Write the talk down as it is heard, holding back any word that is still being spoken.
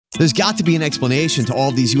There's got to be an explanation to all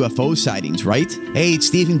of these UFO sightings, right? Hey, it's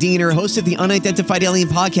Stephen Diener, host of the Unidentified Alien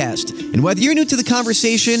Podcast. And whether you're new to the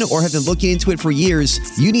conversation or have been looking into it for years,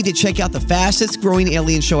 you need to check out the fastest growing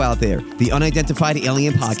alien show out there, the Unidentified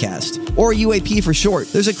Alien Podcast, or UAP for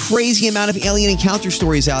short. There's a crazy amount of alien encounter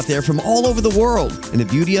stories out there from all over the world. And the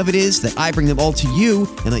beauty of it is that I bring them all to you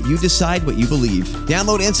and let you decide what you believe.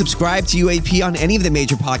 Download and subscribe to UAP on any of the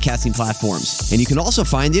major podcasting platforms. And you can also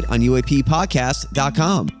find it on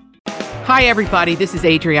UAPpodcast.com. Hi, everybody. This is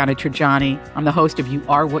Adriana Trajani. I'm the host of You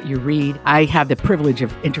Are What You Read. I have the privilege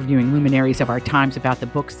of interviewing luminaries of our times about the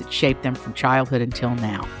books that shaped them from childhood until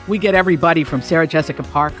now. We get everybody from Sarah Jessica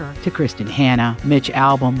Parker to Kristen Hanna, Mitch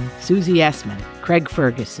Albom, Susie Essman, Craig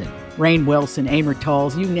Ferguson, Rainn Wilson, Amor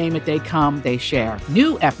Tolls, you name it, they come, they share.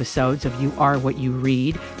 New episodes of You Are What You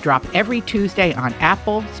Read drop every Tuesday on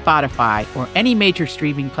Apple, Spotify, or any major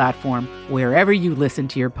streaming platform wherever you listen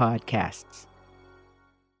to your podcasts.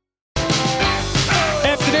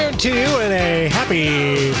 Afternoon to you and a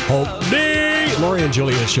happy Hope Day. Lori and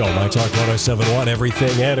Julia Show, My Talk 107.1,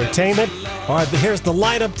 Everything Entertainment. All right, here's the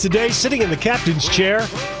lineup today. Sitting in the captain's chair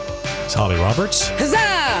is Holly Roberts. Huzzah!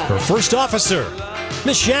 Her first officer,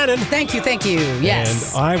 Miss Shannon. Thank you,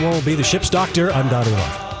 yes. And I will be the ship's doctor. I'm Donnie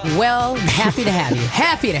Love. Well, happy to have you.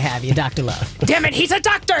 Happy to have you, Dr. Love. Damn it, he's a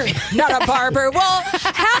doctor, not a barber. Well,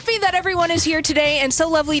 happy that everyone is here today, and so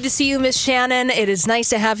lovely to see you, Miss Shannon. It is nice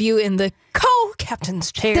to have you in the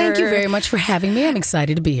co-captain's chair. Thank you very much for having me. I'm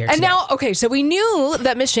excited to be here today. And now, okay, so we knew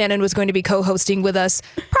that Miss Shannon was going to be co-hosting with us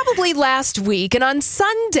probably last week, and on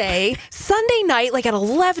Sunday night, like at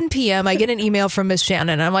 11 p.m., I get an email from Miss Shannon,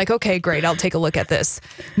 and I'm like, okay, great, I'll take a look at this.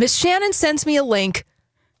 Miss Shannon sends me a link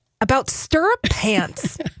about stirrup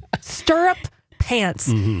pants. Stirrup pants.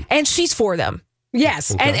 Mm-hmm. And she's for them.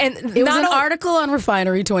 Yes. Okay. And it was an article on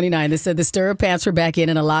Refinery 29 that said the stirrup pants were back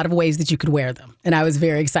in a lot of ways that you could wear them. And I was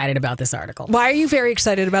very excited about this article. Why are you very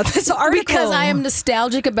excited about this article? Because I am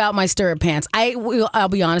nostalgic about my stirrup pants. I'll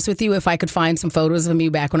be honest with you, if I could find some photos of me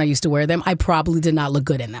back when I used to wear them, I probably did not look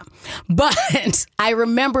good in them. But I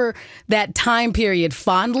remember that time period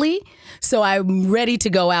fondly. So I'm ready to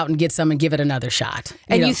go out and get some and give it another shot.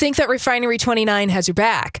 You think that Refinery 29 has your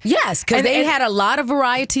back? Yes, because they had a lot of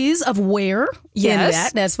varieties of wear in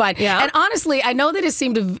that. That's fine. Yeah. And honestly, I know that it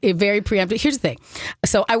seemed very preemptive. Here's the thing.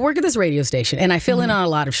 So I work at this radio station, and I fill in on a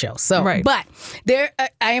lot of shows. So, But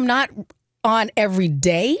I am not on every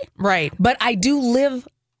day. Right. But I do live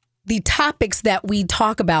the topics that we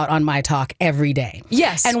talk about on My Talk every day.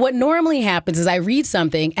 Yes. And what normally happens is I read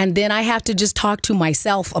something and then I have to just talk to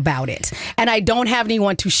myself about it. And I don't have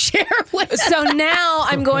anyone to share with. So now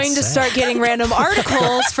I'm going to start getting random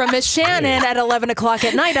articles from Miss Shannon at 11 o'clock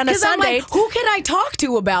at night on a Sunday. I'm like, who can I talk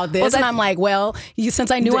to about this? And I'm like, well,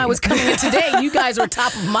 since I knew I was coming in today, you guys were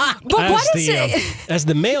top of mind. But what is it? As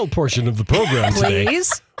the male portion of the program today.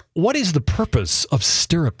 Please. What is the purpose of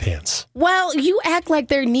stirrup pants? Well, you act like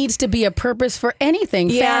there needs to be a purpose for anything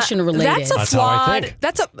fashion related. That's flawed. How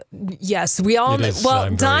I think. Yes, we all.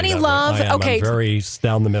 Well, Donnie Love. I'm very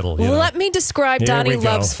down the middle. Let me describe Donnie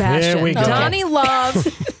Love's fashion. Here we go. Donnie Love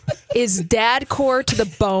is dadcore to the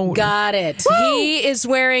bone. Got it. He is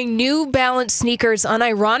wearing New Balance sneakers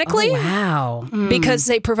unironically. Oh, wow. Because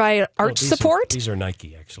they provide arch support. These are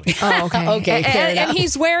Nike, actually. Oh, okay. Okay, and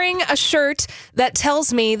he's wearing a shirt that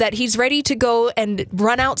tells me that he's ready to go and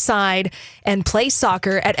run outside and play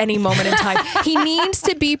soccer at any moment in time. He needs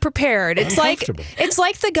to be prepared. It's like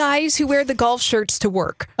the guys who wear the golf shirts to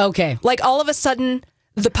work. Okay. Like all of a sudden,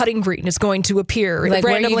 the putting green is going to appear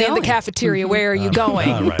randomly in the cafeteria. Where are you going?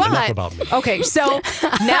 Right, enough about me. Okay, so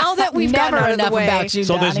now that we've gotten out of the way, about you,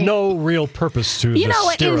 so Donnie. There's no real purpose to the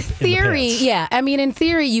stirrup in theory, in the pants. I mean, in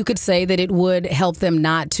theory, you could say that it would help them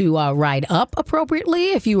not to ride up appropriately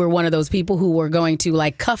if you were one of those people who were going to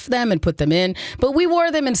like cuff them and put them in. But we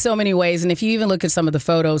wore them in so many ways, and if you even look at some of the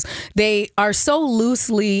photos, they are so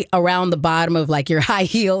loosely around the bottom of like your high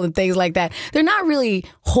heel and things like that. They're not really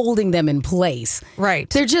holding them in place. Right.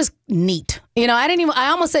 They're just neat. I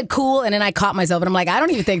almost said cool, and then I caught myself, and I'm like, I don't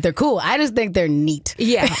even think they're cool. I just think they're neat.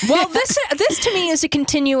 Yeah. Well, this to me is a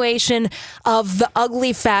continuation of the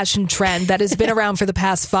ugly fashion trend that has been around for the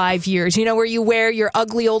past 5 years. Where you wear your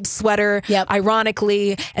ugly old sweater,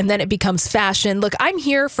 ironically, and then it becomes fashion. Look, I'm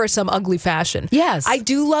here for some ugly fashion. Yes. I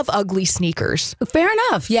do love ugly sneakers. Fair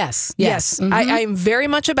enough. Yes. Mm-hmm. I'm very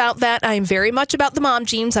much about that. I'm very much about the mom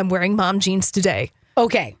jeans. I'm wearing mom jeans today.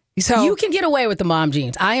 Okay. So You can get away with the mom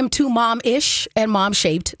jeans. I am too mom-ish and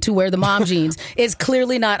mom-shaped to wear the mom jeans. It's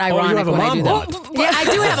clearly not ironic have a when I mom do bod. that. Yeah, I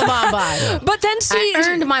do have a mom bod. But then see, I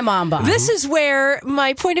earned my mom bod. this is where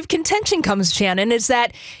my point of contention comes, Shannon, is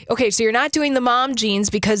that, okay, so you're not doing the mom jeans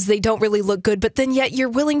because they don't really look good, but then yet you're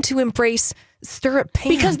willing to embrace stirrup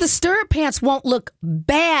pants. Because the stirrup pants won't look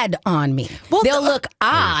bad on me. Well, They'll look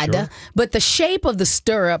odd, sure? but the shape of the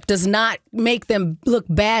stirrup does not make them look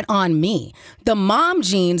bad on me. The mom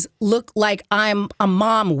jeans look like I'm a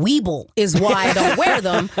mom weeble is why I don't wear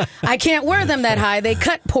them. I can't wear them that high. They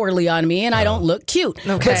cut poorly on me and I don't look cute.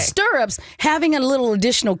 Okay. But stirrups, having a little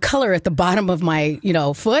additional color at the bottom of my,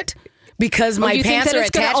 foot, because my you pants think that are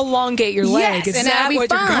it's going attached. to elongate your leg. Yes, Is and that that'll be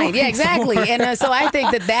what you're fine. going Yeah, exactly. for? And so I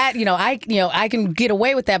think that I can get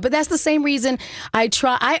away with that. But that's the same reason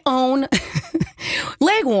I own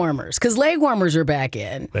leg warmers, because leg warmers are back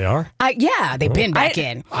in. They are? They've been back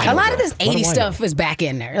in. A lot of this 80s stuff is back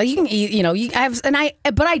in there. Like you can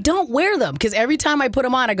but I don't wear them because every time I put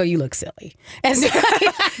them on, I go, you look silly. And so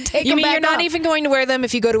I take You them mean back you're not off. even going to wear them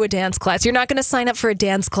if you go to a dance class? You're not going to sign up for a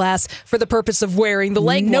dance class for the purpose of wearing the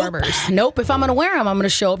leg warmers? Nope. If I'm going to wear them, I'm going to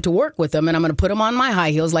show up to work with them, and I'm going to put them on my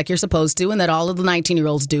high heels like you're supposed to, and that all of the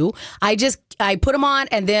 19-year-olds do. I put them on,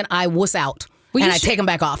 and then I wuss out. Well, and you I take them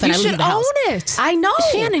back off, and you I leave should the house. own it. I know.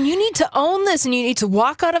 Shannon, you need to own this, and you need to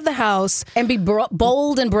walk out of the house. And be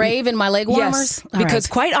bold and brave in my leg warmers? Yes, All because right.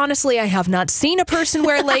 quite honestly, I have not seen a person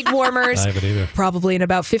wear leg warmers. I haven't either. Probably in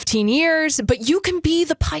about 15 years, but you can be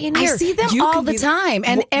the pioneer. I see them You all can the be time.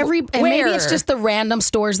 And and maybe it's just the random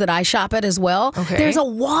stores that I shop at as well. Okay. There's a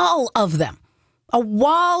wall of them. A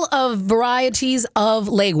wall of varieties of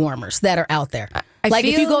leg warmers that are out there.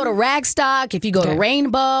 If you go to Ragstock, if you go to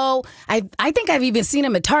Rainbow, I think I've even seen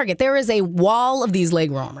them at Target. There is a wall of these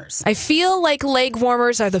leg warmers. I feel like leg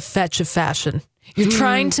warmers are the fetch of fashion. You're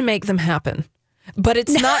trying to make them happen, but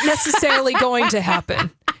it's not necessarily going to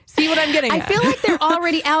happen. See what I'm getting at? I feel like they're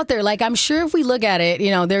already out there. Like, I'm sure if we look at it,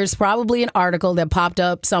 there's probably an article that popped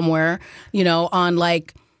up somewhere, on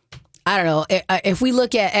like, I don't know, if we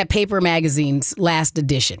look at Paper Magazine's last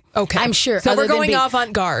edition. Okay. I'm sure. So other we're than going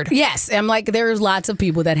avant-garde. Yes. I'm like, there's lots of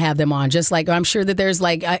people that have them on. Just like, I'm sure that there's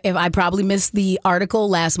like, if I probably missed the article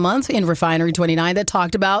last month in Refinery 29 that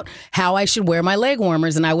talked about how I should wear my leg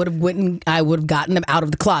warmers, and I would have gotten them out of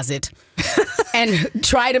the closet and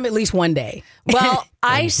tried them at least one day. Well,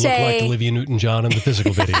 I Look say... like Olivia Newton-John in the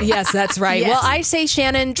physical video. Yes, that's right. Yes. Well, I say,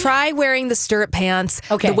 Shannon, try wearing the stirrup pants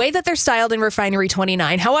Okay. the way that they're styled in Refinery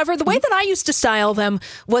 29. However, the way that I used to style them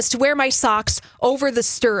was to wear my socks over the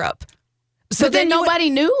stirrup. So But then you would- nobody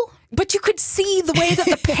knew? But you could see the way that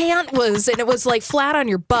the pant was, and it was like flat on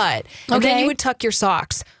your butt. And then Okay. you would tuck your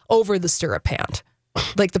socks over the stirrup pant,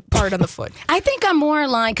 like the part on the foot. I think I'm more in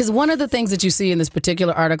line because one of the things that you see in this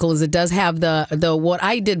particular article is it does have the what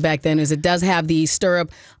I did back then is it does have the stirrup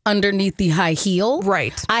underneath the high heel.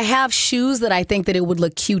 Right. I have shoes that I think that it would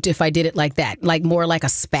look cute if I did it like that, like more like a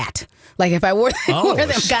spat. Like if I wore them, wore them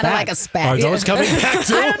kind of like a spat. Are those coming back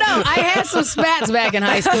too? I don't know. I had some spats back in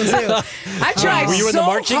high school too. I tried. Were you in the so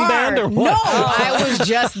marching hard. band or what? No, I was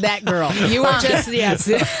just that girl. You were just, yes.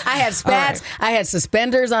 I had spats. I had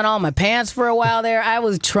suspenders on all my pants for a while there. I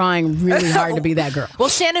was trying really hard to be that girl. Well,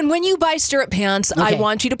 Shannon, when you buy stirrup pants, I Okay.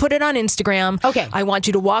 want you to put it on Instagram. Okay. I want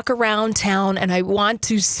you to walk around town, and I want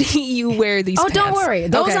to see you wear these Oh, pants. don't worry.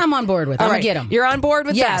 Those Okay. I'm on board with. All I'm right. going to get them. You're on board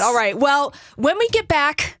with Yes. that. All right. Well, when we get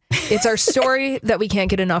back, it's our story that we can't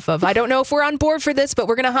get enough of. I don't know if we're on board for this, but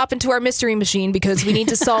we're going to hop into our mystery machine because we need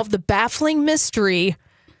to solve the baffling mystery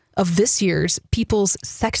of this year's People's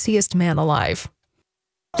Sexiest Man Alive.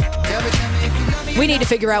 We need to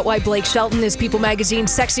figure out why Blake Shelton is People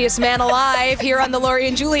Magazine's Sexiest Man Alive here on the Lori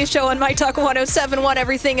and Julia Show on My Talk 107.1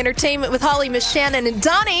 Everything Entertainment with Holly, Miss Shannon, and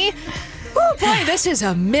Donnie. Oh, boy, this is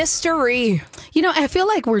a mystery. I feel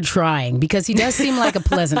like we're trying because he does seem like a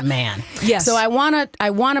pleasant man. Yes. So I want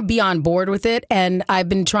to be on board with it, and I've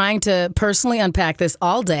been trying to personally unpack this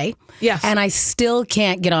all day. Yes. And I still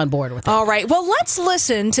can't get on board with it. All right. Well, let's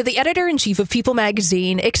listen to the editor-in-chief of People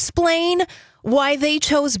Magazine explain why they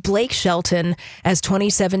chose Blake Shelton as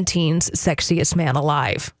 2017's Sexiest Man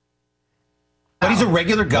Alive. But he's a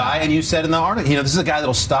regular guy, and you said in the article, this is a guy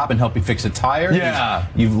that'll stop and help you fix a tire. Yeah.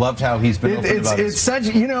 You've loved how he's been open about It's his... such,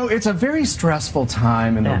 it's a very stressful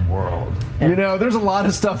time in the world. There's a lot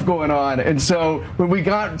of stuff going on. And so when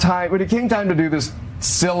it came time to do this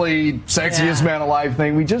silly, sexiest man alive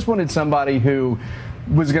thing, we just wanted somebody who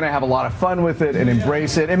was going to have a lot of fun with it and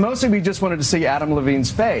embrace it. And mostly we just wanted to see Adam Levine's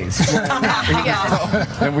face.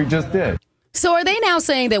 And we just did. So are they now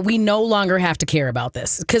saying that we no longer have to care about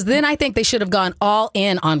this? Because then I think they should have gone all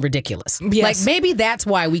in on ridiculous. Yes. Like maybe that's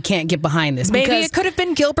why we can't get behind this. Maybe because it could have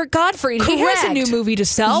been Gilbert Gottfried. He has a Correct. new movie to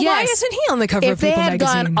sell. Why Yes. isn't he on the cover if of they People had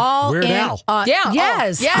magazine? gone all Weird in, Al. Yeah.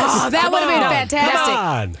 yes, Oh, yes. that Come would have been on. fantastic. Come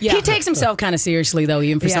on. Yeah. He takes himself kind of seriously though,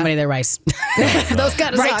 even for Yeah. somebody that writes those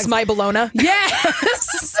kind of Writes songs. My Bologna.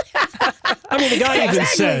 Yes. I mean, the guy even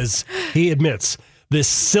says, he admits, this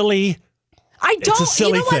silly... I don't. a silly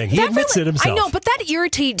you know what? thing. He That admits it himself. I know, but that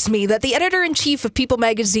irritates me that the editor-in-chief of People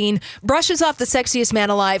magazine brushes off the sexiest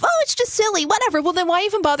man alive. Oh, it's just silly. Whatever. Well, then why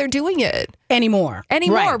even bother doing it? Anymore.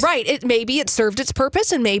 Right. Maybe it served its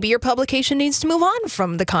purpose, and maybe your publication needs to move on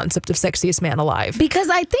from the concept of sexiest man alive.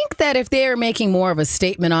 Because I think that if they're making more of a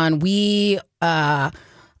statement on we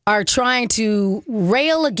are trying to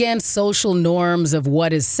rail against social norms of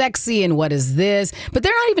what is sexy and what is this, but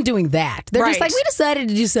they're not even doing that. They're just Right. like, we decided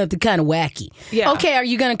to do something kind of wacky. Yeah. Okay, are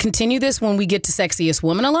you going to continue this when we get to Sexiest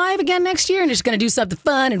Woman Alive again next year and just going to do something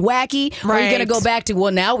fun and wacky? Or are you going to Right. go back to,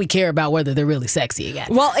 well, now we care about whether they're really sexy again?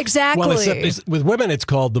 Well, exactly. Well, with women, it's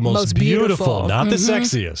called the most Most beautiful, beautiful. not the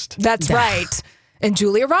sexiest. That's right. And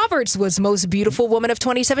Julia Roberts was most beautiful woman of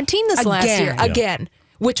 2017 this last year. Again. Again.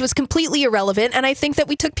 Which was completely irrelevant. And I think that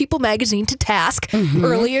we took People magazine to task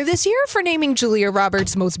earlier this year for naming Julia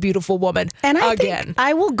Roberts most beautiful woman. And I again. think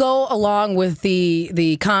I will go along with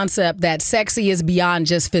the concept that sexy is beyond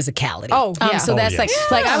just physicality. Oh, yeah. So Oh, that's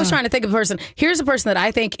yes. like I was trying to think of a person. Here's a person that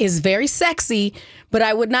I think is very sexy, but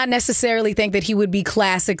I would not necessarily think that he would be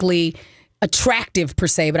classically attractive per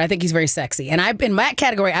se, but I think he's very sexy. And in that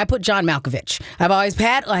category, I put John Malkovich.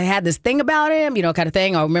 I had this thing about him, kind of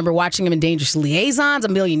thing. I remember watching him in Dangerous Liaisons a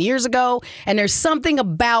million years ago, and there's something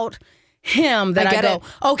about him that I go,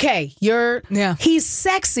 okay, he's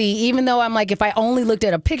sexy, even though I'm like, if I only looked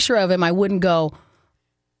at a picture of him, I wouldn't go,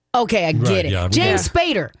 okay, I get it. yeah. James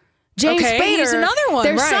Spader. James Okay, Spader, he's another one,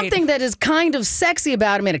 there's right. something that is kind of sexy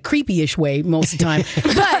about him in a creepy-ish way most of the time.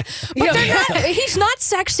 But he's not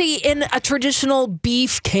sexy in a traditional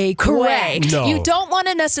beefcake way. Correct. No. You don't want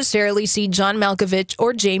to necessarily see John Malkovich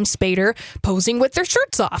or James Spader posing with their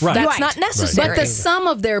shirts off. Right. That's Right. not necessary. But the sum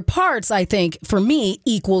of their parts, I think, for me,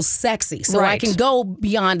 equals sexy. So I Right. can go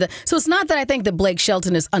beyond so it's not that I think that Blake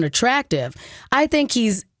Shelton is unattractive. I think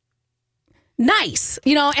he's nice,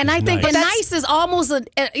 and I think nice. but nice is almost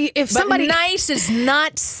if But somebody nice is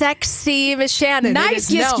not sexy, Miss Shannon.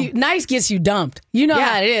 nice gets you dumped. You know Yeah.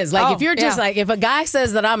 how it is. Like Oh, if you're just yeah. like if a guy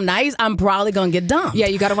says that I'm nice, I'm probably gonna get dumped. Yeah,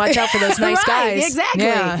 you got to watch out for those nice Right, guys. exactly.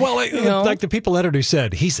 Yeah. Well, like the People editor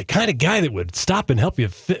said, he's the kind of guy that would stop and help you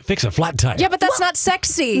fix a flat tire. Yeah, but that's not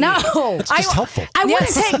sexy. No. it's just helpful. I want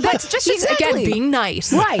to Yes. take That's just exactly. again being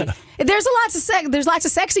nice. Right. There's lots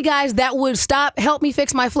of sexy guys that would help me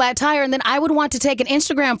fix my flat tire, and then I would want to take an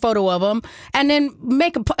Instagram photo of them and then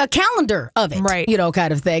make a calendar of it, Right.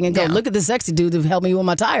 Kind of thing, and go look at this sexy dude that helped me with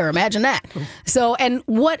my tire. Imagine that. So, and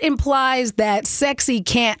what implies that sexy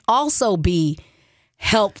can't also be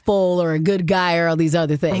helpful or a good guy or all these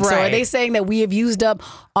other things. So are Right. they saying that we have used up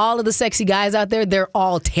all of the sexy guys out there? They're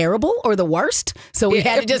all terrible or the worst? So we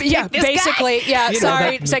had to just pick this basically, guy? yeah. You know,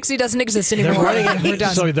 Sorry, that- sexy doesn't exist They're anymore. running, We're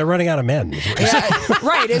done. so they're running out of men.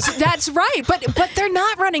 Right, that's right. But they're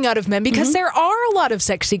not running out of men because there are a lot of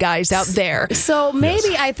sexy guys out there. So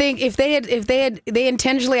maybe I think if they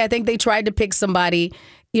intentionally, I think they tried to pick somebody,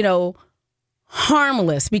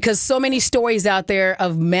 harmless, because so many stories out there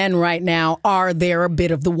of men right now are they're a bit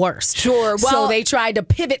of the worst. Sure, so well- they tried to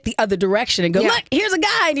pivot the other direction and go, Yeah. look, here's a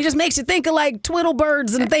guy, and he just makes you think of like twiddle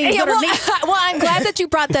birds and things Yeah, that are well, neat. well, I'm glad that you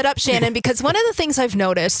brought that up, Shannon, because one of the things I've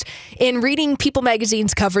noticed in reading People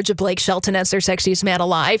magazine's coverage of Blake Shelton as their sexiest man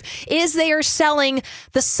alive is they are selling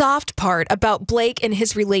the soft part about Blake and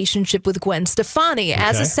his relationship with Gwen Stefani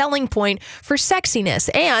as a selling point for sexiness.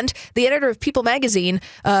 And the editor of People magazine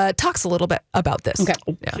talks a little bit about this. Okay.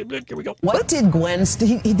 Here we go. What did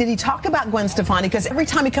did he talk about Gwen Stefani? Because every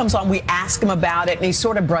time he comes on, we ask him about it, and he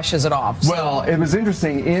sort of brushes it off. Well, it was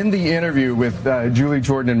interesting. In the interview with Julie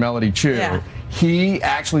Jordan and Melody Chu, Yeah. he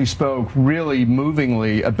actually spoke really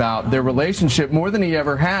movingly about their relationship more than he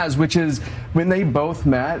ever has, which is when they both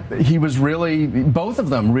met, both of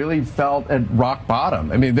them really felt at rock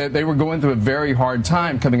bottom. I mean, they were going through a very hard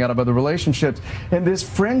time coming out of other relationships, and this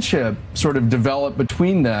friendship sort of developed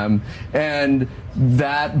between them, and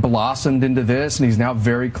that blossomed into this, and he's now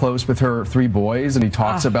very close with her 3 boys, and he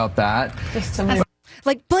talks about that.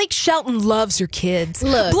 Like, Blake Shelton loves your kids.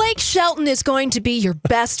 Look. Blake Shelton is going to be your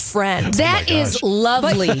best friend. That is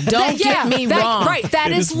lovely. Don't get me wrong. Right, that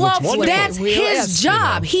It is is what's lovely. wonderful. That's It really his is.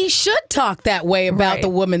 job. He should talk that way about Right. the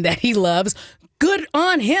woman that he loves. Good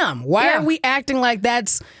on him. Why Yeah. are we acting like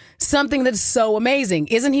that's something that's so amazing.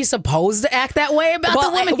 Isn't he supposed to act that way about the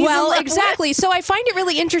woman he's in love exactly. with? So I find it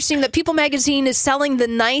really interesting that People Magazine is selling the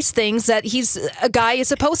nice things that a guy is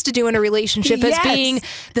supposed to do in a relationship as being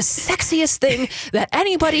the sexiest thing that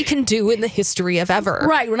anybody can do in the history of ever.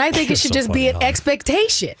 Right, when I think it should just be an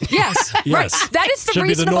expectation. Yes, right. That is the Should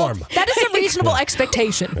be the reasonable. norm. That is a reasonable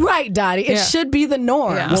expectation. Right, Dottie. It should be the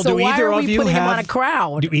norm. Yeah. Well, so do why either are of we you putting him have- on a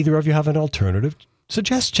crowd? Do either of you have an alternative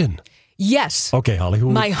suggestion? Yes. Okay, Holly.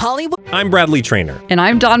 Who? My Hollywood. I'm Bradley Trainer. And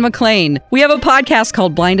I'm Don McClain. We have a podcast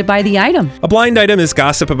called Blinded by the Item. A blind item is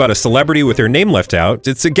gossip about a celebrity with their name left out.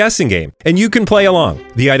 It's a guessing game, and you can play along.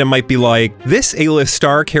 The item might be like, this A-list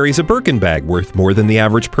star carries a Birkin bag worth more than the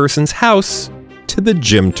average person's house to the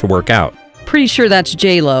gym to work out. Pretty sure that's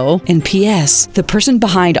J-Lo. And P.S. the person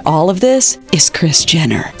behind all of this is Kris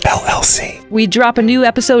Jenner, LLC. We drop a new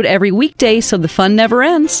episode every weekday so the fun never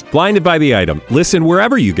ends. Blinded by the Item. Listen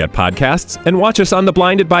wherever you get podcasts and watch us on the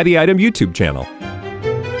Blinded by the Item YouTube channel.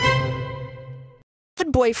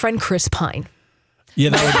 Boyfriend Chris Pine. Yeah,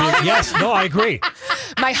 that would be. Yes. No, I agree.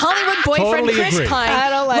 My Hollywood boyfriend, Totally Chris agree. Pine. I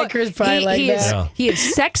don't like Chris Pine like that. He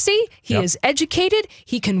is sexy. He is educated.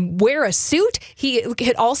 He can wear a suit.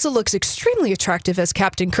 It also looks extremely attractive as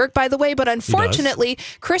Captain Kirk, by the way. But unfortunately,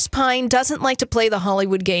 Chris Pine doesn't like to play the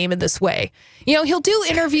Hollywood game in this way. You know, he'll do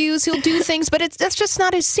interviews, he'll do things, but that's just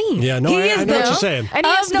not his scene. Yeah, no, I know what you're saying. And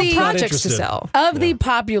he has no the- projects to Not sell. Of the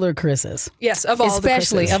popular Chris's. Yes, of all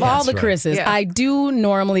Especially the Chris's. of all That's the right. Chris's, Yeah. I do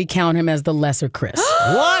normally count him as the lesser Chris.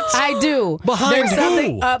 What? I do. Behind There's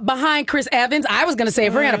something, who? Behind Chris Evans. I was going to say,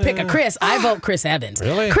 if we're going to pick a Chris, I vote Chris Evans.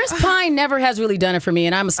 Really? Chris Pine never has really done it for me,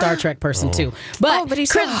 and I'm a Star Trek person too. But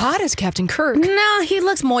he's Chris, so hot as Captain Kirk. No, he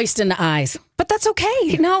looks moist in the eyes. But that's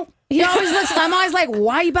okay. No. He always looks. I'm always like,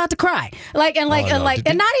 "Why are you about to cry?" Like and like Oh, no. and like, Did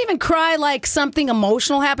and not even cry like something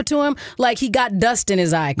emotional happened to him. Like he got dust in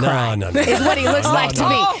his eye. Cry. No. Is what he looks like to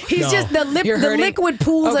me. He's No. just the You're hurting? liquid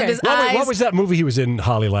pools of his eyes. What was that movie he was in,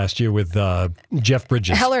 Holly, last year with Jeff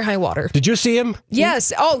Bridges? Hell or High Water. Did you see him?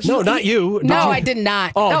 Yes. Oh, No, not you. No, Did you? I did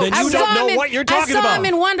not. Oh, no, then you don't know what you're talking I saw about. him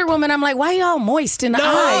in Wonder Woman. I'm like, why are y'all moist in the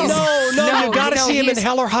eyes? No, you got to see him in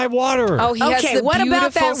Hell or High Water. Oh, he has Okay, the what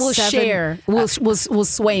about that? beautiful We'll share. We'll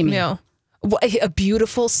sway me. Yeah. A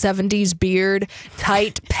beautiful 70s beard,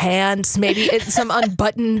 tight pants, maybe some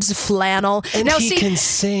unbuttoned flannel. And now, he can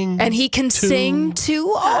sing. And he can sing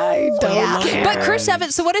too. Oh, care. But Chris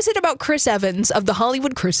Evans, so what is it about Chris Evans of the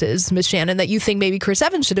Hollywood Chris's, Miss Shannon, that you think maybe Chris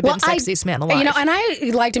Evans should have been sexiest man alive? You know, and I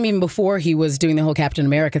liked him even before he was doing the whole Captain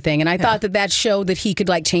America thing. And I thought that showed that he could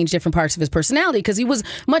like change different parts of his personality because he was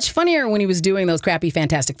much funnier when he was doing those crappy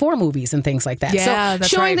Fantastic Four movies and things like that. Yeah, so that's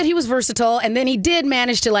showing right. that he was versatile, and then he did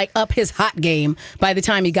manage to like up his hot game by the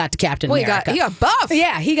time he got to Captain America. He got buff.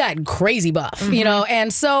 Yeah, he got crazy buff, you know,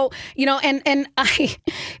 and so, you know, and I,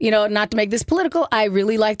 you know, not to make this political, I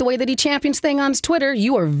really like the way that he champions thing on his Twitter.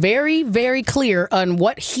 You are very, very clear on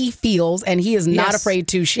what he feels, and he is not Yes. afraid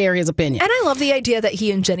to share his opinion. And I love the idea that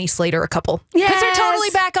he and Jenny Slate are a couple. Because they're Yes. totally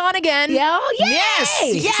back on again. Yeah, oh, yay!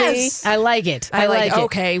 Yes. See? I like it. I like it.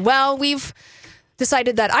 Okay, well, we've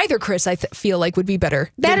decided that either Chris I feel like would be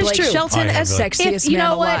better That than is Blake true. Shelton I as have a- sexiest You man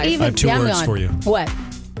know what? alive. Even I have two yeah, I'm words on. for you. What?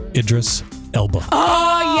 Idris Elba.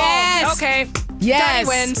 Oh yes. Okay. Yes. Donnie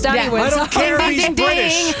wins. Donnie wins. I don't care if he's ding, ding,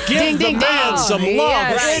 British. ding. Give Ding, the ding, man ding. some love.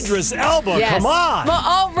 Yes. Idris Elba, Yes. come on. Well,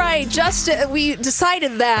 all right. We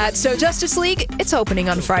decided that. So Justice League, it's opening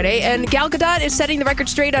on Friday, and Gal Gadot is setting the record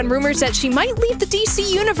straight on rumors that she might leave the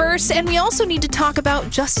DC universe. And we also need to talk about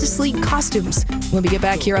Justice League costumes when we get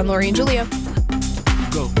back here on Lori and Julia.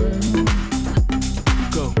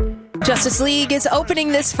 Justice League is opening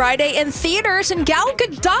this Friday in theaters, and Gal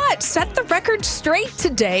Gadot set the record straight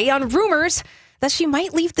today on rumors that she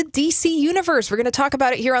might leave the DC universe. We're going to talk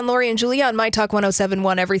about it here on Lori and Julia on My Talk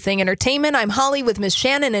 107.1 Everything Entertainment. I'm Holly with Miss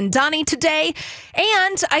Shannon and Donnie today,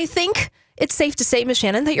 and I think it's safe to say, Miss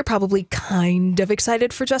Shannon, that you're probably kind of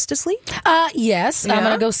excited for Justice League. Yes, I'm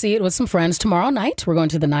going to go see it with some friends tomorrow night. We're going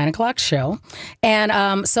to the 9:00 show.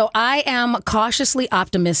 And so I am cautiously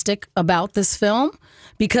optimistic about this film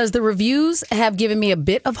because the reviews have given me a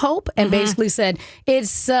bit of hope and basically said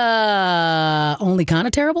it's only kind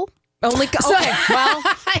of terrible. Okay, well,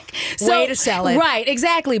 way to sell it. Right,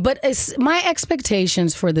 exactly. But my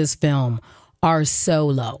expectations for this film are so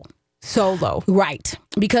low. So low. Right.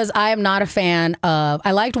 Because I am not a fan of,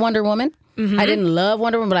 I liked Wonder Woman. I didn't love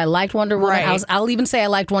Wonder Woman, but I liked Wonder Woman. Right. I'll even say I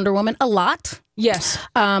liked Wonder Woman a lot. Yes.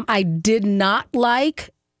 I did not like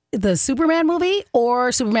the Superman movie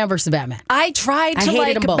or Superman versus Batman. I tried to hated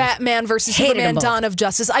like them both. Batman versus Hated Superman them both. Dawn of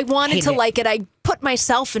Justice. I wanted Hated to it. like it. I put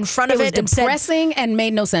myself in front of it was depressing and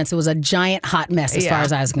made no sense. It was a giant hot mess as far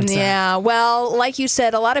as I was concerned. Yeah, well, like you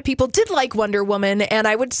said, a lot of people did like Wonder Woman, and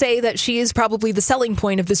I would say that she is probably the selling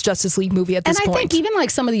point of this Justice League movie at this point. And I think even like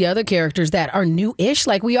some of the other characters that are new-ish,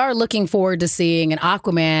 like we are looking forward to seeing an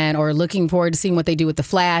Aquaman or looking forward to seeing what they do with the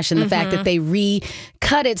Flash, and the fact that they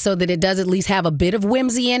recut it so that it does at least have a bit of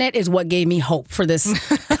whimsy in it is what gave me hope for this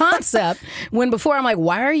concept. When before I'm like,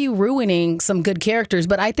 why are you ruining some good characters?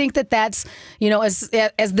 But I think that's, as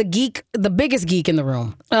the biggest geek in the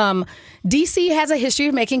room, DC has a history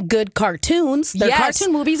of making good cartoons. Their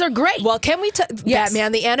cartoon movies are great. Well, can we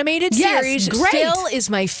Batman the Animated Series still is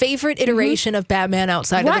my favorite iteration of Batman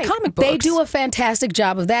outside of the comic books. They do a fantastic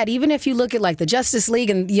job of that. Even if you look at like the Justice League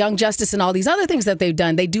and Young Justice and all these other things that they've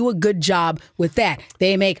done, they do a good job with that.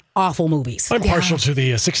 They make awful movies. I'm partial to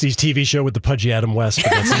the 60s TV show with the pudgy Adam West,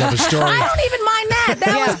 but that's another story. I don't even mind that.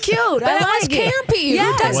 That was cute. That was campy.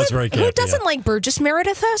 Yes. It was very campy. Who doesn't like Burgess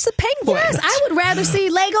Meredith as the Penguin? Yes, I would rather see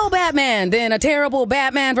Lego Batman than a terrible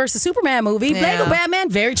Batman versus Superman movie. Yeah. Lego Batman,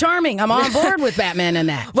 very charming. I'm on board with Batman in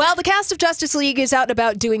that. Well, the cast of Justice League is out and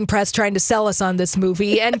about doing press trying to sell us on this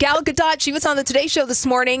movie. And Gal Gadot, she was on the Today Show this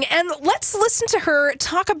morning. And let's listen to her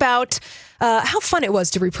talk about how fun it was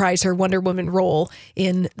to reprise her Wonder Woman role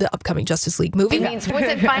in the upcoming Justice League movie. Was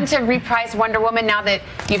it fun to reprise Wonder Woman now that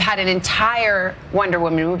you've had an entire Wonder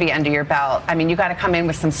Woman movie under your belt? I mean, you got to come in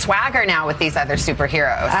with some swagger now with these other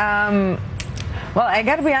superheroes. Well, I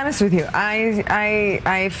got to be honest with you.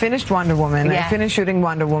 I finished Wonder Woman. Yeah. I finished shooting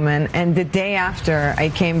Wonder Woman, and the day after, I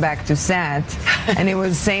came back to set, and it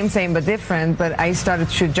was same but different. But I started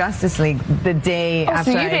to shoot Justice League the day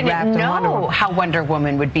after so you I didn't wrapped on Wonder know Woman. how Wonder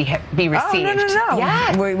Woman would be received? Oh, no.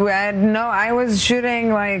 Yeah. No, I was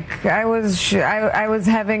shooting like I was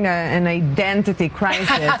having an identity crisis.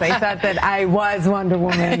 I thought that I was Wonder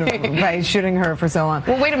Woman by shooting her for so long.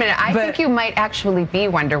 Well, wait a minute. I think you might actually be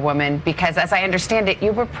Wonder Woman because, as I understand it,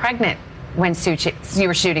 you were pregnant when you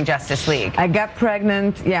were shooting Justice League. I got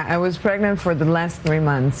pregnant. Yeah, I was pregnant for the last 3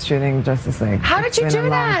 months shooting Justice League. How did you do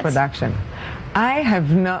that? Long production. I have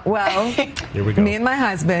no. Well, here we go. Me and my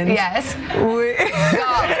husband. Yes.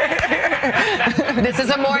 This is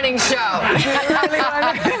a morning show. No.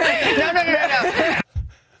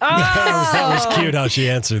 That was cute how she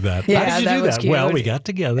answered that. Yeah, how did you do that? cute. Well, we got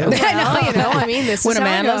together. I mean, this when is a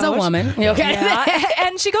man loves a woman. Okay. Yeah.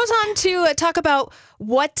 And she goes on to talk about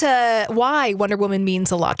why Wonder Woman means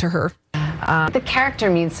a lot to her. The character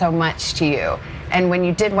means so much to you. And when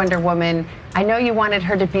you did Wonder Woman, I know you wanted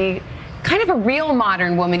her to be kind of a real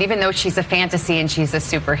modern woman, even though she's a fantasy and she's a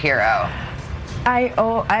superhero.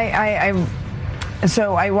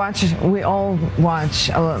 We all watch,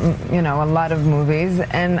 a lot of movies,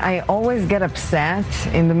 and I always get upset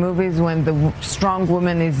in the movies when the strong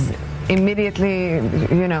woman is immediately,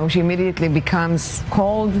 she immediately becomes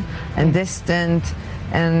cold and distant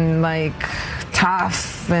and like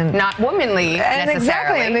tough and not womanly necessarily.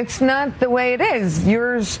 Exactly, and it's not the way it is.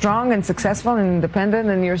 You're strong and successful and independent,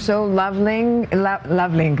 and you're so loving.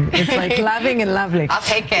 It's like loving and lovely. I'll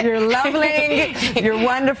take it. You're loving. You're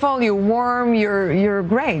wonderful. You're warm. You're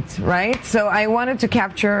great, right? So I wanted to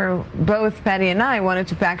capture both. Patty and I wanted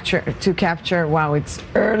to capture. Wow, it's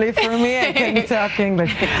early for me. I can't talk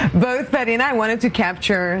English. Both Patty and I wanted to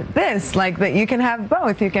capture this, like that. You can have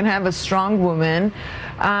both. You can have a strong woman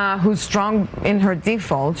who's strong in her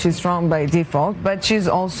default. She's strong by default, but she's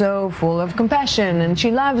also full of compassion, and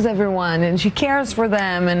she loves everyone, and she cares for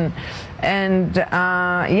them, and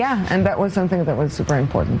that was something that was super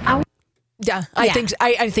important for me. Yeah, I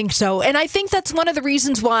think so. And I think that's one of the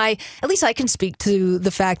reasons why, at least I can speak to the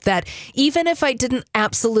fact that even if I didn't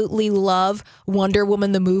absolutely love Wonder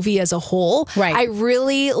Woman, the movie as a whole, I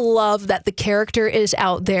really love that the character is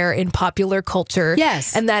out there in popular culture.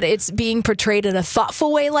 Yes. And that it's being portrayed in a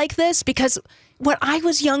thoughtful way like this, because when I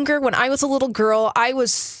was younger, when I was a little girl, I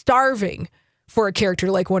was starving for a character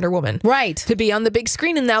like Wonder Woman. Right. To be on the big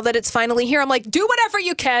screen. And now that it's finally here, I'm like, do whatever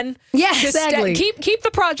you can. Yeah, Just exactly. Keep the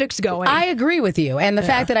projects going. I agree with you. And the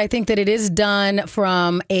fact that I think that it is done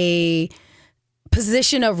from a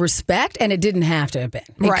position of respect, and it didn't have to have been.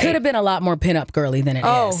 It could have been a lot more pinup girly than it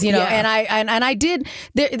is. And I did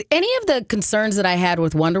any of the concerns that I had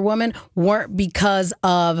with Wonder Woman weren't because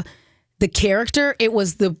of the character. It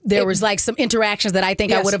was there was like some interactions that I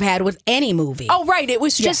think I would have had with any movie. Oh, right. It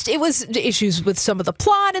was just, it was issues with some of the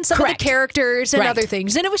plot and some of the characters and other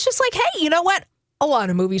things. And it was just like, hey, you know what? A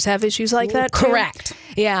lot of movies have issues like that. Correct. Too.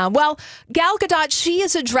 Yeah, well, Gal Gadot, she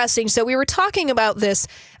is addressing, so we were talking about this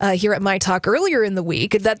here at My Talk earlier in the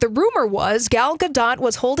week, that the rumor was Gal Gadot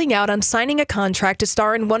was holding out on signing a contract to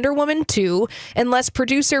star in Wonder Woman 2 unless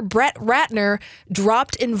producer Brett Ratner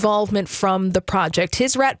dropped involvement from the project.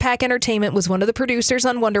 His Rat Pack Entertainment was one of the producers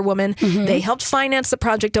on Wonder Woman. They helped finance the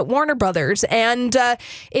project at Warner Brothers, and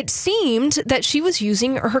it seemed that she was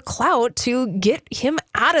using her clout to get him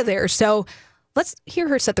out of there. So let's hear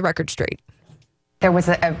her set the record straight. There was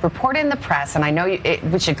a report in the press, and I know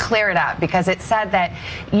we should clear it up, because it said that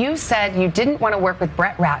you said you didn't want to work with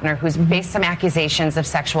Brett Ratner, who's faced some accusations of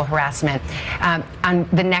sexual harassment, on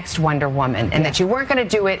the next Wonder Woman, and that you weren't going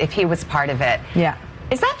to do it if he was part of it. Yeah.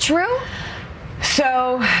 Is that true?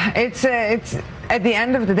 So it's at the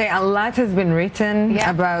end of the day, a lot has been written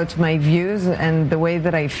about my views and the way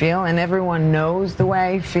that I feel, and everyone knows the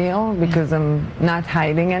way I feel because I'm not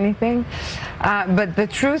hiding anything. But the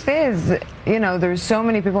truth is, there's so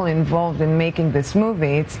many people involved in making this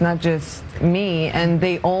movie. It's not just me, and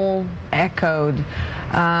they all echoed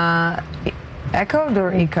the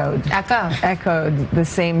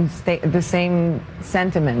same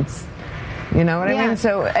sentiments. You know what I mean?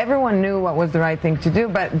 So everyone knew what was the right thing to do,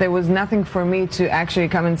 but there was nothing for me to actually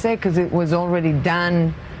come and say because it was already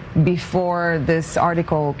done before this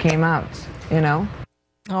article came out,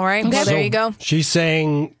 All right. Well, there you go. Is she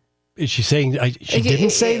saying she didn't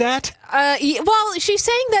say that? Well, she's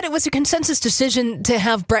saying that it was a consensus decision to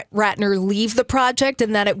have Brett Ratner leave the project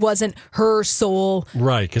and that it wasn't her sole.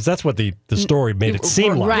 Right, because that's what the story made it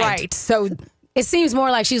seem like. Right. So it seems more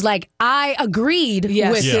like she's like, I agreed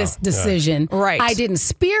with this decision. Right. I didn't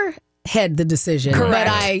spearhead the decision, but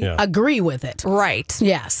I agree with it. Right.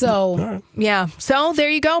 Yeah. So, yeah. So there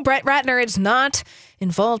you go. Brett Ratner is not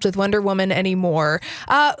involved with Wonder Woman anymore.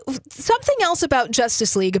 Something else about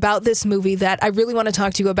Justice League, about this movie that I really want to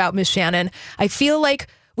talk to you about, Ms. Shannon. I feel like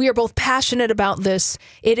we are both passionate about this.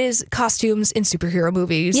 It is costumes in superhero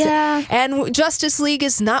movies. Yeah. And Justice League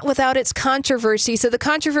is not without its controversy. So the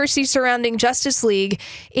controversy surrounding Justice League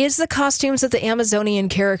is the costumes of the Amazonian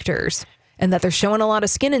characters, and that they're showing a lot of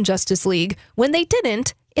skin in Justice League when they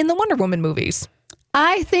didn't in the Wonder Woman movies.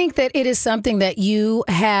 I think that it is something that you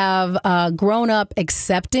have grown up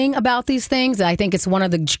accepting about these things. I think it's one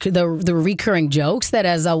of the recurring jokes that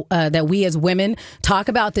that we as women talk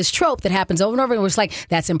about, this trope that happens over and over. And we're just like,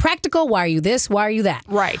 that's impractical. Why are you this? Why are you that?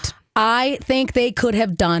 Right. I think they could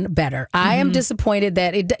have done better. I am disappointed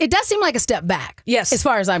that it does seem like a step back. Yes. As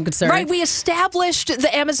far as I'm concerned. Right. We established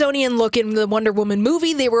the Amazonian look in the Wonder Woman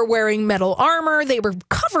movie. They were wearing metal armor. They were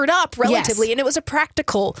covered up relatively, and it was a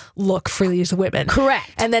practical look for these women. Correct.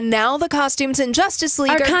 And then now the costumes in Justice League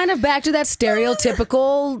are kind of back to that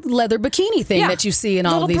stereotypical leather bikini thing that you see in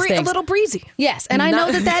all of these things. A little breezy. Yes. And I know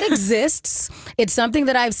that exists. It's something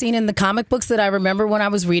that I've seen in the comic books that I remember when I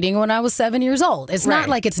was reading when I was 7 years old. It's not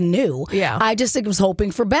like it's new. Yeah. I just was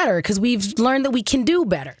hoping for better because we've learned that we can do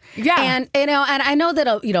better. Yeah. And and I know that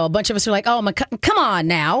a bunch of us are like, oh my, come on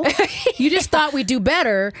now, you just thought we'd do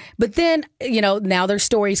better, but then now there's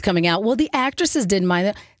stories coming out. Well, the actresses didn't mind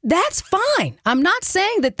that. That's fine. I'm not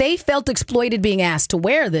saying that they felt exploited being asked to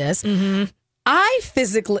wear this. I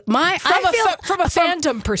physically, from a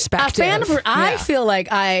fandom perspective, I feel like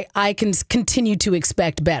I can continue to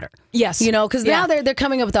expect better. Yes, because now they're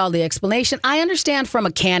coming up with all the explanation. I understand from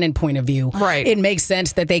a canon point of view, right? It makes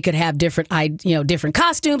sense that they could have different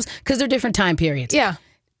costumes because they're different time periods. Yeah.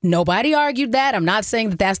 Nobody argued that. I'm not saying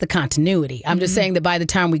that that's the continuity. I'm just saying that by the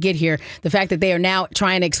time we get here, the fact that they are now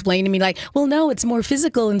trying to explain to me like, well, no, it's more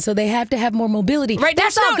physical, and so they have to have more mobility. Right.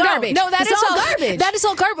 That's all garbage. No, that is all garbage. That is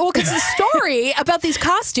all garbage. Well, because the story about these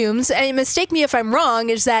costumes, and mistake me if I'm wrong,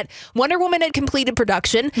 is that Wonder Woman had completed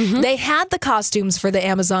production. They had the costumes for the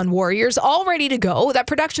Amazon warriors all ready to go. That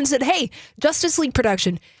production said, hey, Justice League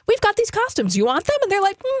production, we've got these costumes. You want them? And they're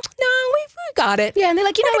like, no, we've got it. Yeah, and they're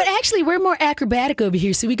like, you know what? Actually, we're more acrobatic over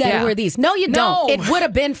here, so we got to wear these. No, you don't. It would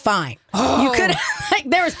have been fine. You could.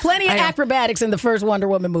 There was plenty of acrobatics in the first Wonder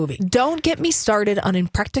Woman movie. Don't get me started on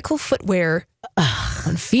impractical footwear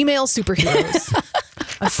on female superheroes.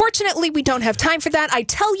 Unfortunately, we don't have time for that. I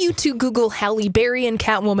tell you to Google Halle Berry and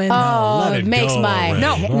Catwoman. Oh, it makes my...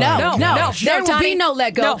 No. There will be no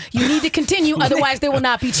let go. No. You need to continue, otherwise there will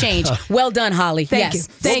not be change. Well done, Holly. Thank you.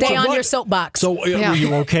 Stay on your soapbox. So were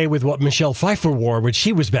you okay with what Michelle Pfeiffer wore when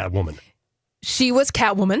she was Batwoman? She was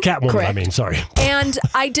Catwoman. Correct. I mean, sorry. And And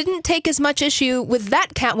I didn't take as much issue with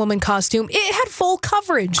that Catwoman costume. It had full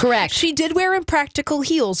coverage. Correct. She did wear impractical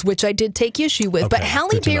heels, which I did take issue with. But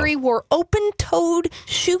Halle Berry wore open-toed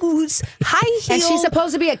shoes, high heels. And she's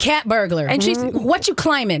supposed to be a cat burglar. And she's what you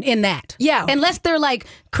climbing in that? Yeah. Unless they're like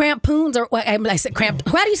crampoons or I said cramp.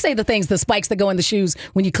 How do you say the things, the spikes that go in the shoes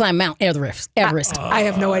when you climb Mount Everest? I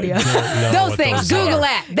have no idea. Those things. Google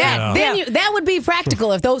that. That would be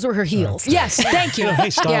practical if those were her heels. Yes, thank you.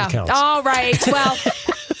 Hey, style counts. All right. Well,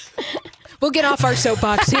 we'll get off our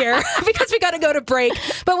soapbox here because we got to go to break.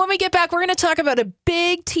 But when we get back, we're going to talk about a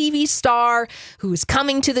big TV star who's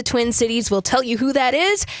coming to the Twin Cities. We'll tell you who that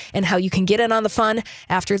is and how you can get in on the fun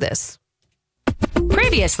after this.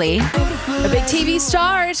 Previously, a big TV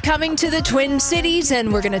star is coming to the Twin Cities,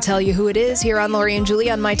 and we're going to tell you who it is here on Lori and Julie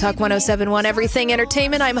on My Talk 107.1 Everything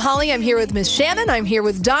Entertainment. I'm Holly. I'm here with Miss Shannon. I'm here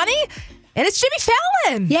with Donnie. And it's Jimmy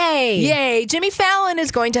Fallon. Yay. Yay. Jimmy Fallon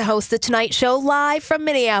is going to host The Tonight Show live from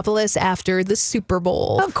Minneapolis after the Super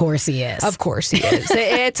Bowl. Of course he is. Of course he is.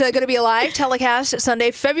 It's going to be a live telecast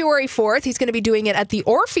Sunday, February 4th. He's going to be doing it at the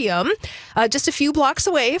Orpheum, just a few blocks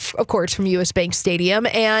away, of course, from US Bank Stadium.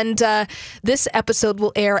 And this episode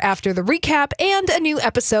will air after the recap and a new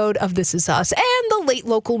episode of This Is Us and the late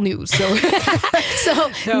local news. So,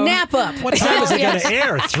 nap up. What time is it going to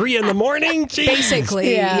air? 3 in the morning? Jeez.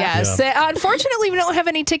 Basically, yes. Yeah. Unfortunately, we don't have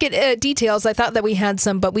any ticket details. I thought that we had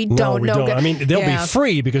some, but we don't know. I mean, they'll be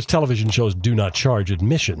free because television shows do not charge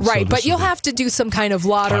admission. Right, but you'll have to do some kind of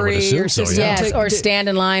lottery or system. Yes, or stand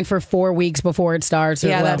in line for 4 weeks before it starts.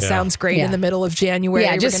 That sounds great in the middle of January.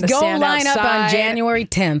 Yeah, just go line up on January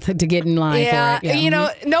 10th to get in line for it.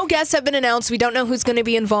 Yeah, no guests have been announced. We don't know who's going to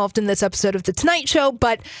be involved in this episode of The Tonight Show,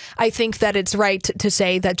 but I think that it's right to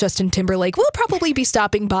say that Justin Timberlake will probably be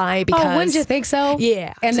stopping by because... Oh, wouldn't you think so?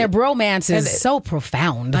 Yeah. And their bromance is so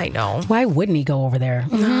profound. I know. Why wouldn't he go over there?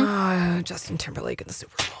 Justin Timberlake in the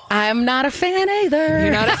Super Bowl. I'm not a fan either.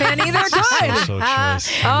 You're not a fan either? Good. So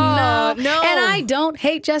choice. No. And I don't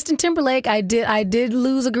hate Justin Timberlake. I did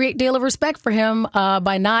lose a great deal of respect for him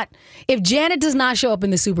by not... If Janet does not show up in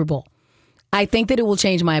the Super Bowl, I think that it will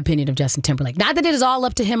change my opinion of Justin Timberlake. Not that it is all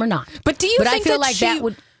up to him or not. But do you think I feel that like she that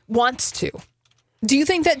would wants to? Do you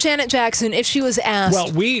think that Janet Jackson, if she was asked,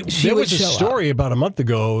 well, there was a story about a month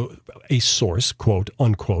ago. A source, quote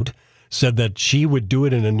unquote, said that she would do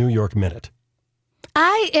it in a New York minute.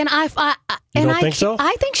 I think so?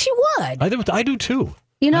 I think she would. I do too.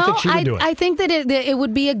 You know, I think she would do it. I think that it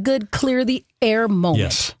would be a good clear the air moment.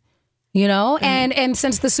 Yes. You know, and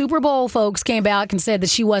since the Super Bowl folks came back and said that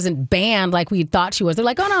she wasn't banned like we thought she was, they're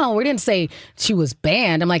like, oh no, we didn't say she was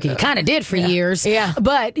banned. I'm like, you kind of did for years. Yeah.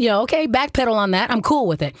 But, okay, backpedal on that. I'm cool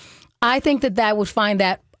with it. I think that would find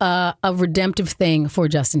that a redemptive thing for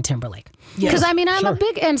Justin Timberlake. Because, I'm a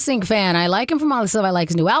big NSYNC fan. I like him from all the stuff. I like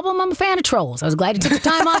his new album. I'm a fan of Trolls. I was glad he took the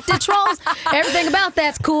time off, did Trolls. Everything about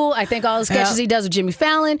that's cool. I think all the sketches he does with Jimmy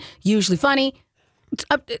Fallon, usually funny.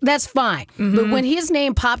 That's fine. But when his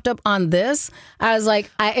name popped up on this, I was like,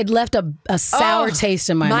 it left a sour taste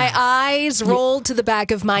in my mouth. My eyes rolled to the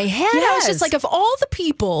back of my head. I was just like, of all the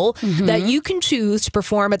people that you can choose to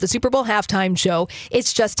perform at the Super Bowl halftime show,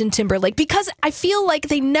 it's Justin Timberlake. Because I feel like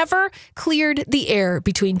they never cleared the air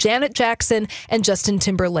between Janet Jackson and Justin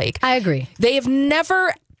Timberlake. I agree. They have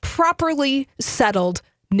never properly settled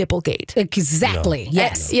Nipplegate. Exactly. No.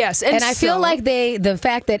 Yes. Yes. And I feel like the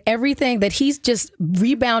fact that everything that he's just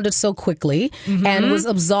rebounded so quickly and was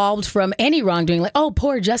absolved from any wrongdoing, like, oh,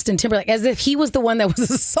 poor Justin Timberlake, as if he was the one that was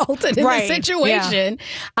assaulted in the situation. Yeah.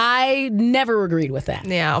 I never agreed with that.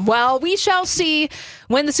 Yeah. Well, we shall see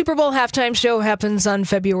when the Super Bowl halftime show happens on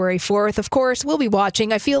February 4th. Of course, we'll be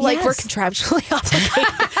watching. I feel like we're contractually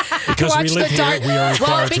obligated because to watch we live here. We are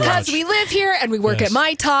required to because watch. we live here and we work at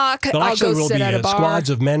My Talk. I'll go sit at a bar. Squads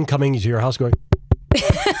of men coming to your house going,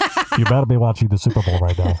 you better be watching the Super Bowl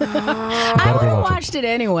right now. I would have watched it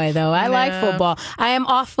anyway, though. I like football. I am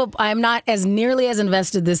off. I am not as nearly as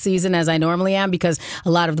invested this season as I normally am because a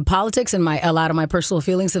lot of the politics and a lot of my personal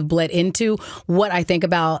feelings have bled into what I think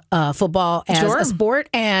about football as a sport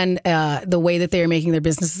and the way that they are making their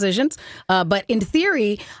business decisions. But in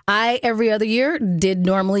theory, I every other year did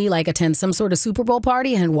normally attend some sort of Super Bowl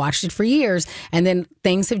party and watched it for years. And then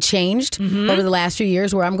things have changed over the last few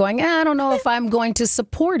years where I'm going, I don't know if I'm going to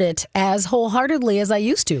support it as wholeheartedly as I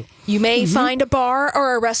used to. You may find a bar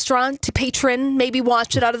or a restaurant to patron, maybe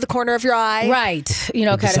watch it out of the corner of your eye. Right. Kind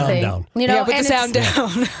of thing. Down. With the sound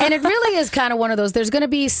down. And it really is kind of one of those, there's going to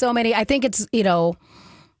be so many, I think it's,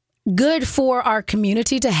 good for our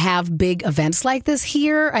community to have big events like this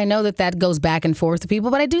here. I know that goes back and forth to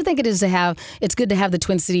people, but I do think it's good to have the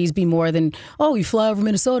Twin Cities be more than, you fly over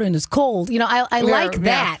Minnesota and it's cold. I like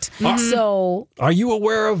that. So, are you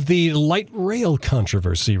aware of the light rail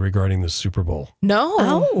controversy regarding the Super Bowl? No.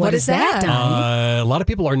 Oh, what is that? A lot of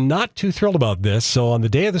people are not too thrilled about this. So on the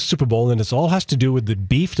day of the Super Bowl, and this all has to do with the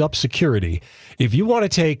beefed up security, if you want to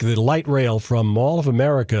take the light rail from Mall of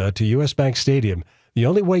America to US Bank Stadium, the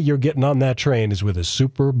only way you're getting on that train is with a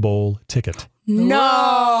Super Bowl ticket.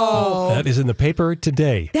 No. That is in the paper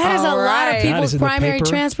today. That is a lot of people's primary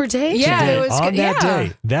transportation. Yeah, it was on that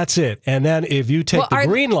day. That's it. And then if you take the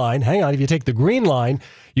green line, if you take the green line,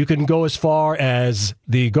 you can go as far as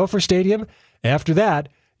the Gopher Stadium. After that,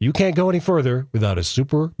 you can't go any further without a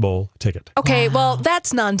Super Bowl ticket. Okay, well,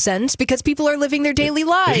 that's nonsense because people are living their daily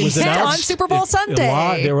lives on Super Bowl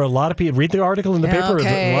Sunday. There were a lot of people. Read the article in the paper.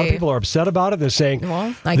 Okay. A lot of people are upset about it. They're saying,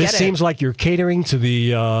 this seems like you're catering to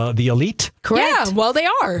the elite. Correct. Yeah, well, they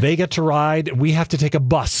are. They get to ride. We have to take a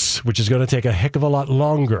bus, which is going to take a heck of a lot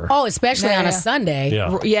longer. Oh, especially on a Sunday.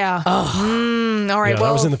 Yeah. All right,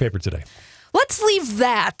 that was in the paper today. Let's leave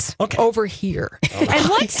that over here. And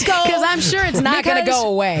let's go. Because I'm sure it's not going to go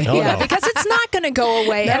away. Because it's not going to go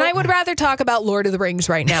away. And I would rather talk about Lord of the Rings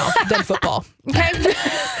right now than football. Okay?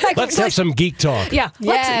 Let's have some geek talk. Yeah.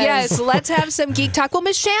 Let's have some geek talk. Well,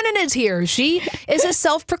 Miss Shannon is here. She is a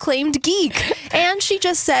self-proclaimed geek. And she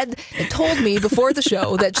just told me before the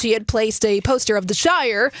show that she had placed a poster of the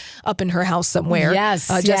Shire up in her house somewhere. Yes.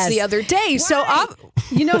 Just the other day. So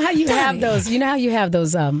you know how you have those. You know how you have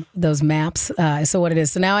those maps. So what it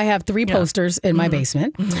is. So now I have 3 posters in my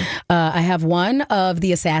basement. I have one of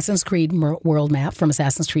the Assassin's Creed world map from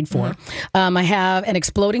Assassin's Creed 4. I have an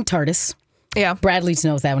exploding TARDIS. Yeah. Bradley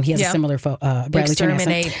knows that one. He has a similar Bradley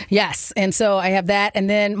Exterminate. Yes. And so I have that. And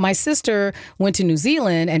then my sister went to New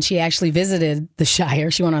Zealand and she actually visited the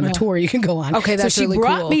Shire. She went on a tour you can go on. Okay, that's so really she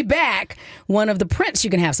brought cool. me back one of the prints you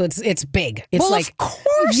can have. So it's big. It's of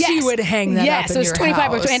course you would hang that up in so it's your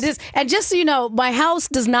 25 house. And just so you know, my house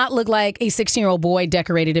does not look like a 16-year-old boy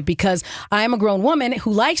decorated it because I am a grown woman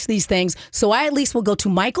who likes these things. So I at least will go to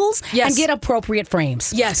Michael's and get appropriate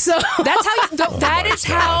frames. Yes. So that's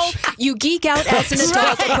how how you geek out as an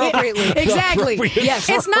adult appropriately. Exactly. Yes.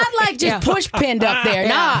 It's not like just push pinned up there.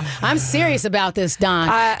 Nah, I'm serious about this, Don.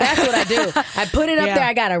 That's what I do. I put it up there.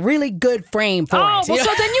 I got a really good frame for it. Well, so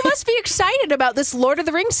then you must be excited about this Lord of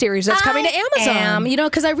the Rings series that's coming to Amazon.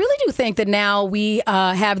 Because I really do think that now we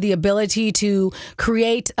have the ability to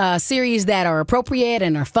create series that are appropriate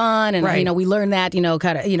and are fun, and we learn that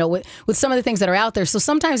with some of the things that are out there. So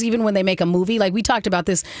sometimes even when they make a movie, like we talked about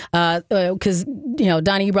this, because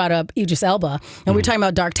Donnie, you brought up Idris Elba. And we're talking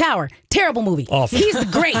about Dark Tower. Terrible movie. Awful. He's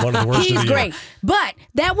great. One of the worst He's of the great. year. But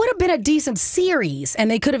that would have been a decent series, and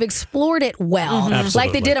they could have explored it well.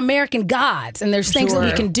 Like they did American Gods. And there's things that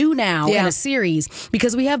we can do now in a series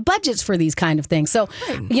because we have budgets for these kind of things. So,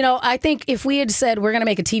 I think if we had said we're going to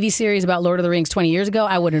make a TV series about Lord of the Rings 20 years ago,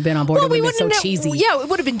 I wouldn't have been on board. It would have been so cheesy. Yeah, it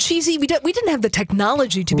would have been cheesy. We didn't have the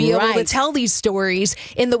technology to be able to tell these stories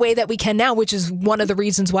in the way that we can now, which is one of the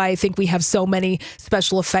reasons why I think we have so many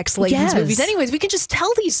special effects laden movies. Anyways, we can just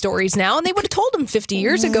tell these stories now, and they would have told them 50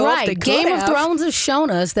 years ago. Right. If they Game of Thrones has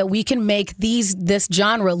shown us that we can make this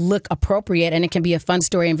genre look appropriate, and it can be a fun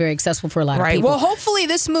story and very accessible for a lot of people. Well, hopefully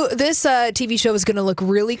this TV show is going to look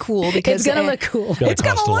really cool because it's going to look cool. It's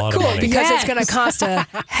going to look cool because it's going to cost a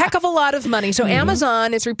heck of a lot of money. So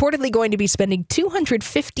Amazon is reportedly going to be spending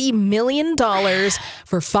 $250 million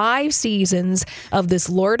for 5 seasons of this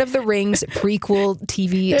Lord of the Rings prequel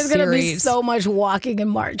TV There's series. There's going to be so much walking and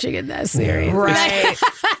marching in that series. Right.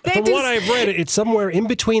 From what I've read, it's somewhere in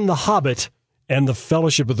between The Hobbit and the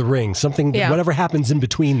Fellowship of the Ring. Whatever happens in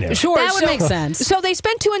between there. Sure. That would make sense. So they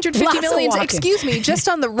spent $250 million, just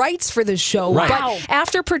on the rights for this show. Right. But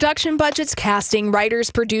after production budgets, casting, writers,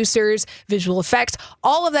 producers, visual effects,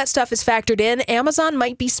 all of that stuff is factored in. Amazon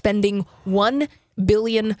might be spending $1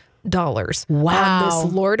 billion on this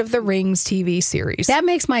Lord of the Rings TV series. That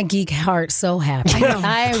makes my geek heart so happy.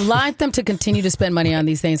 I want them to continue to spend money on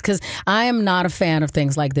these things because I am not a fan of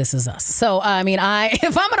things like This Is Us. So, if I'm going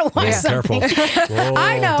to watch something, careful.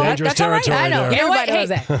 I know. Dangerous territory I know. there. Everybody knows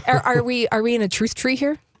that. Are we in a truth tree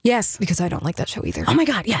here? Yes. Because I don't like that show either. Oh my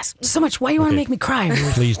God, yes. So much. Why do you want to make me cry?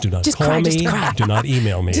 Please do not just call cry, me. just cry. Do not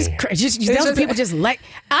email me. Just cry. Those people just like.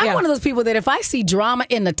 I'm one of those people that if I see drama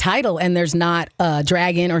in the title and there's not a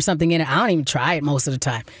dragon or something in it, I don't even try it most of the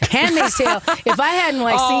time. Handmaid's Tale. If I hadn't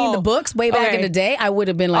seen the books way back in the day, I would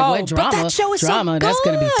have been like, "What drama? But that show is drama? So good. That's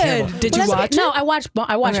going to be terrible." Did you watch it? No, I watched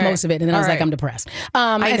most of it, and then I was like, "I'm depressed."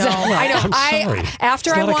 I know. I'm sorry. After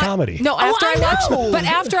it's I not a watched, comedy. no, after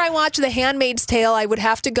I watched The Handmaid's Tale, I would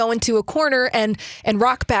have to go into a corner and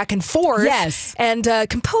rock back and forth, and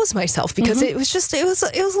compose myself because it was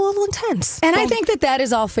a little intense. And I think that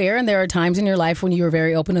is all fair. And there are times in your life when you are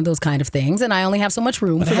very open to those kind of things, and I only have so much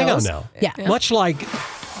room for hang those. on now. Yeah. Much like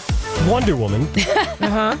Wonder Woman,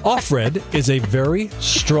 Offred is a very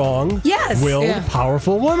strong-willed,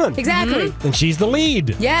 powerful woman. Exactly. And she's the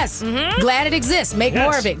lead. Yes. Glad it exists. Make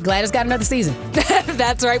more of it. Glad it's got another season.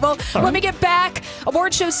 That's right. Well, when we get back,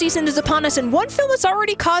 award show season is upon us, and one film is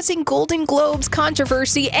already causing Golden Globes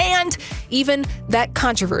controversy, and even that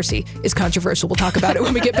controversy is controversial. We'll talk about it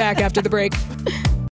when we get back after the break.